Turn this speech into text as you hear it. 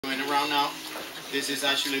Going around now. This is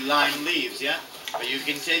actually lime leaves, yeah? But you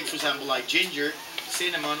can take, for example, like ginger,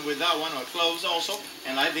 cinnamon with that one, or cloves also,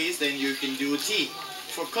 and like this, then you can do tea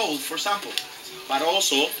for cold, for example. But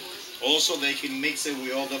also they can mix it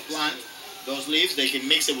with other plant, those leaves, they can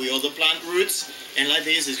mix it with other plant roots, and like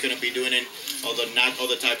this, it's gonna be doing it other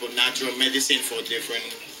type of natural medicine for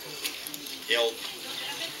different health.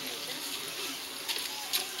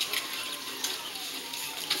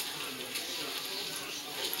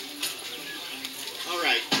 All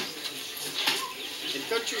right. In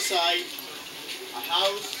countryside, a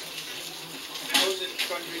house in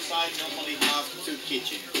countryside normally have two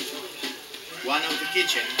kitchens. One of the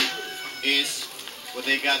kitchen is where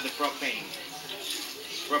they got the propane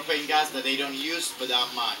gas that they don't use but that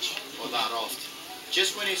much or that often.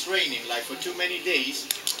 Just when it's raining, like for too many days,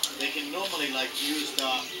 they can normally like use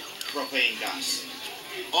the propane gas.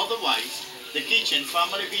 Otherwise, the kitchen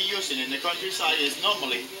family be using in the countryside is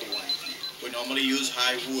we normally use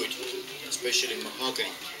high wood, especially mahogany.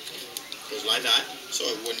 Goes like that, so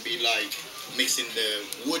it wouldn't be like mixing the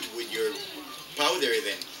wood with your powder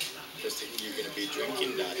then, because you're gonna be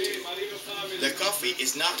drinking that too. The coffee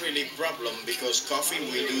is not really a problem because coffee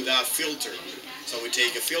we do that filter. So we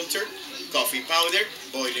take a filter, coffee powder,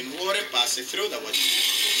 boiling water, pass it through. That was.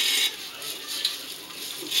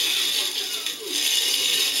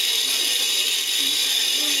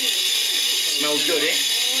 Smells good, eh?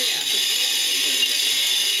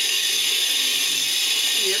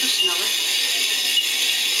 You ever smell it?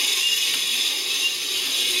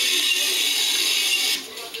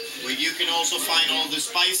 Well, you can also find all the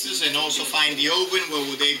spices and also find the oven where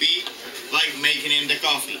would they be, like making in the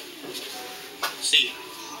coffee. See,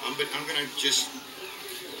 I'm gonna just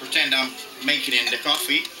pretend I'm making in the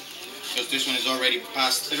coffee because this one is already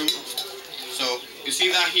passed through. So you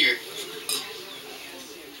see that here?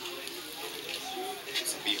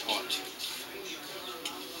 It's a bit hot.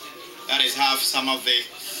 That is have some of the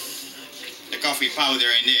coffee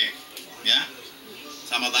powder in there, yeah?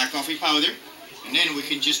 Some of that coffee powder, and then we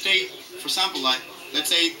can just take, for example, like, let's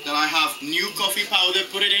say that I have new coffee powder,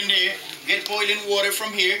 put it in there, get boiling water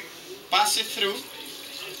from here, pass it through,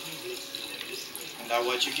 and that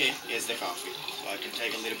what you get is the coffee. So I can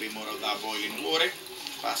take a little bit more of that boiling water,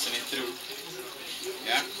 passing it through,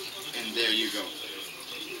 yeah? And there you go.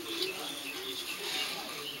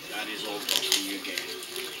 That is all coffee you get.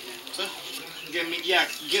 So, get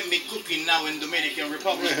me cooking now in Dominican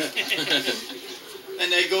Republic. And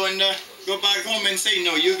they go back home and say,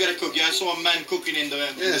 no, you gotta cook. Yeah, I saw a man cooking in the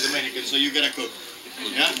Dominican, so you gotta cook.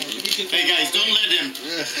 Yeah? Hey guys, don't let them.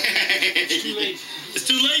 It's too late. It's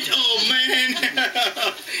too late? Oh man.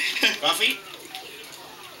 Coffee?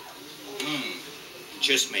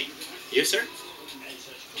 Just me. Yes, sir?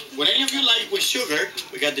 Would any of you like with sugar?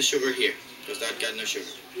 We got the sugar here, because that got no sugar.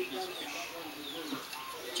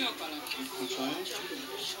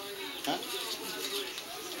 Huh?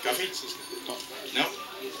 Coffee? No?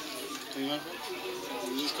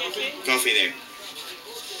 Coffee there.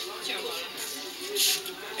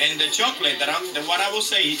 And the chocolate, the one I was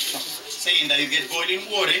saying that you get boiling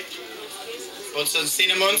water, put some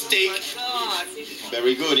cinnamon stick.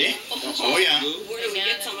 Very good, eh? Oh yeah. Where do we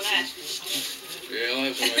get some of that? Yeah, I'll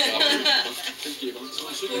have some like that. Thank you.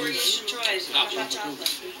 Corey, you should try it. Hot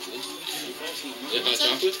chocolate. Yeah, hot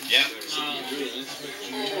chocolate? Yeah.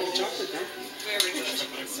 Very good.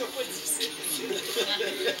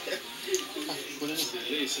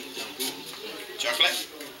 Chocolate?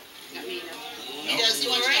 I mean, No? does you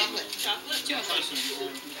want chocolate? Chocolate?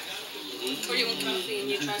 Or you want coffee and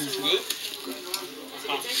you try some more?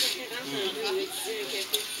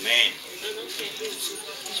 Man.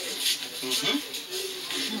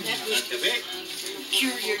 Not too big.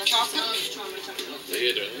 Cure your chocolate?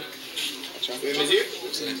 Yeah, darling. Wait, is here?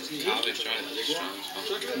 College trying to take strong.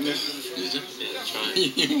 Is it? Yeah, trying.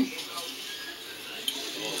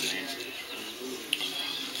 Oh man.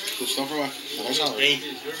 Good stuff, right? Hey,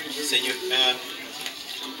 senor,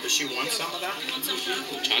 does she want some of that?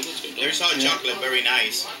 Chocolate's good. There's hot chocolate, very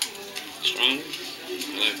nice. Strong? I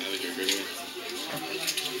like how it's regular.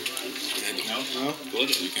 No? No? Good?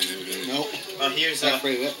 You can have it. No. Here's Not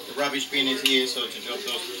afraid of it. the rubbish bin is here, so to drop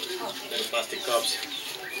those little plastic cups.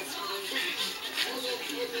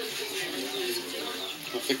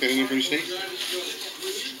 I'll stick that in there for the steak.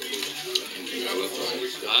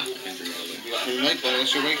 Huh? I can't drink all that. You like that?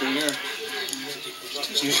 That's your weight in there.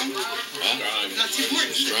 Huh? Not too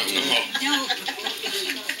much. Strong? No. No.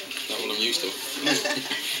 Not what I'm used to.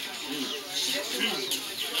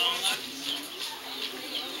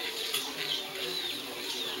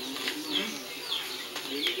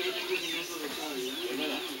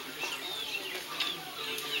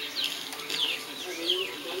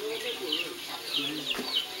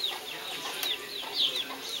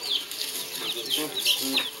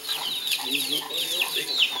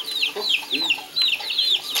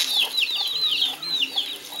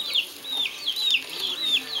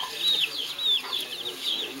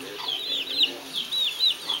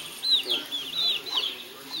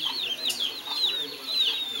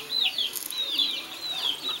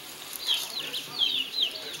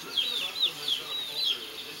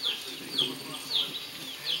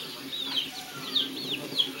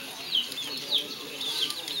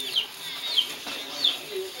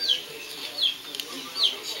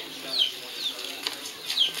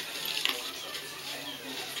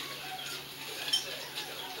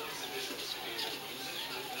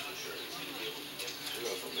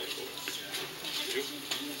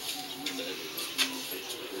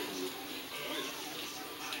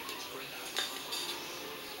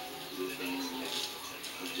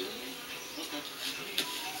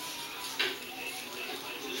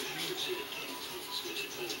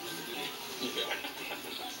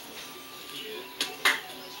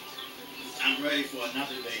 I'm ready for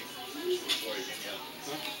another day. Working, yeah.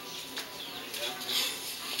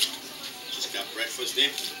 Just got breakfast there.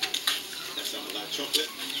 Got some of that chocolate.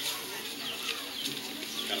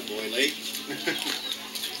 Got a boiled egg.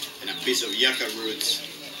 And a piece of yucca roots.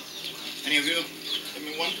 Any of you? Give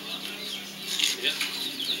me one? Yeah.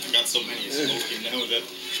 I got so many smoking now that...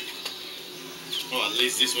 Oh, at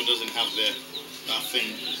least this one doesn't have that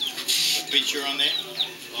thing, the picture on there.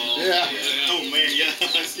 Oh, Yeah. Oh man, yeah,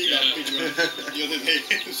 I see that picture the other day.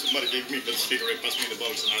 Somebody gave me the cigarette, passed me the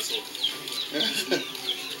box, and I saw.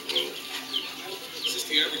 Is this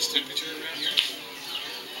the average temperature around here?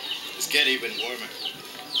 It's getting even warmer.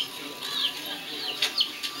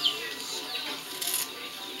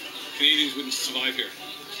 Canadians wouldn't survive here.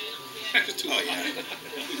 It's too Oh, hot. yeah.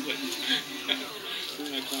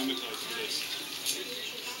 We're not climatized for this.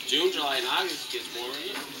 June, July, and August gets warmer.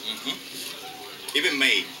 Even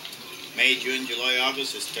May. May, June, July,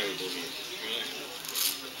 August is terrible here. Really?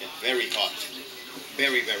 Yeah, very hot.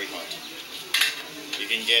 Very, very hot. You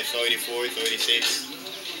can get 34, 36.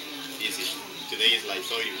 Easy. Today is like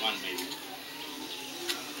 31 maybe.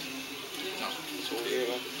 No, it's over here.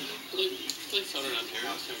 Like Southern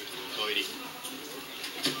Ontario. 30.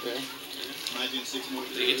 Yeah. Imagine 6 more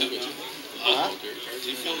They get days. that much. Huh?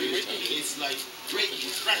 You feel me? It's like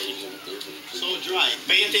breaking, cracking. So dry.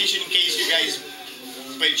 Pay attention in case you guys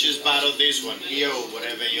purchase bottle this one, here or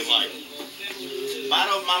whatever you like.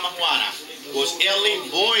 Bottle of Mama Juana was early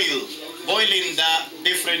boiling the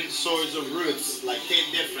different sorts of roots, like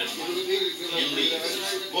 10 different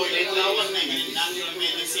leaves. Boiling that one, making natural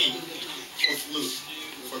medicine for flu,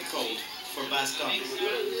 for cold, for bad stomach,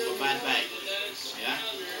 for bad back. Yeah?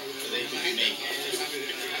 So they can make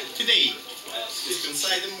today. It's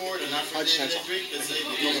considered more than after they drink, they say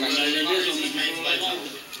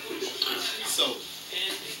so,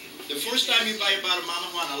 the first time you buy a bottle of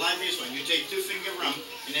Mama Juana like this one, you take 2-finger rum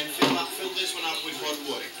and then fill this one up with hot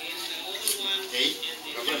water. Okay?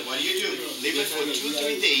 What do? Leave it for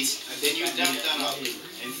 2-3 days and then you dump that out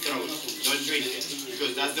and throw it. Don't drink it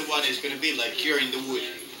because that's the one that's going to be like curing the wood.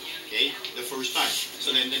 Okay? The first time.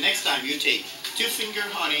 So then the next time you take 2-finger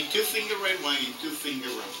honey, 2-finger red wine, and 2-finger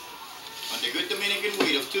rum. On the good Dominican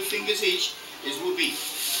weed of 2 fingers each, this will be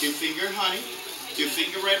 2-finger honey,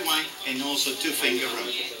 2-finger red wine, and also 2-finger rum.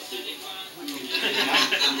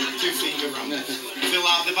 2-finger rum. Fill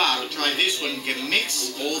out the bottle. Try this one. Get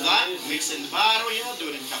mix all that. Mix in the bottle. Yeah, do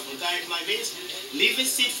it a couple of times like this. Leave it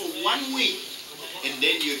sit for 1 week, and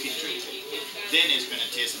then you can drink it. Then it's gonna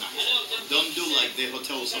taste nice. Don't do like the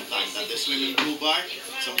hotel sometimes at the swimming pool bar.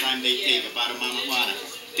 Sometimes they take a bottle of Mama Juana.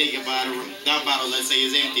 Take a bottle of rum. That bottle, let's say,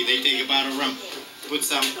 is empty. They take a bottle of rum.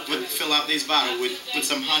 Fill up this bottle put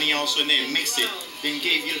some honey also in there. Mix it. Then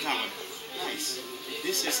give you that one. Nice.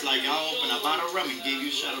 This is like I'll open a bottle of rum and give you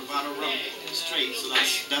a shot of bottle of rum straight. So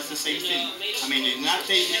that's the same thing. I mean, it's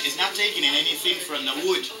not taking in anything from the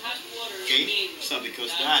wood. Okay. So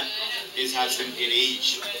because that hasn't been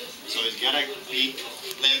aged. So it's gotta be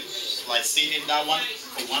like sitting that one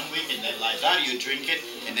for 1 week, and then like that you drink it,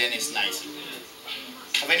 and then it's nice.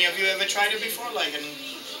 Have any of you ever tried it before, like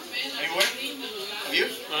anywhere? Have you?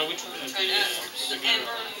 We tried it.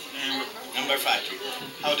 Amber Factory.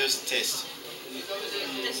 How does it taste?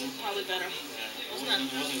 This is probably better. It's not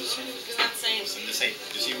the same. It's the same.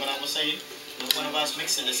 You see what I was saying? One of us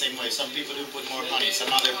mix it the same way. Some people do put more honey,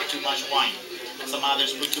 some others put too much wine, some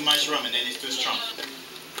others put too much rum, and then it's too strong.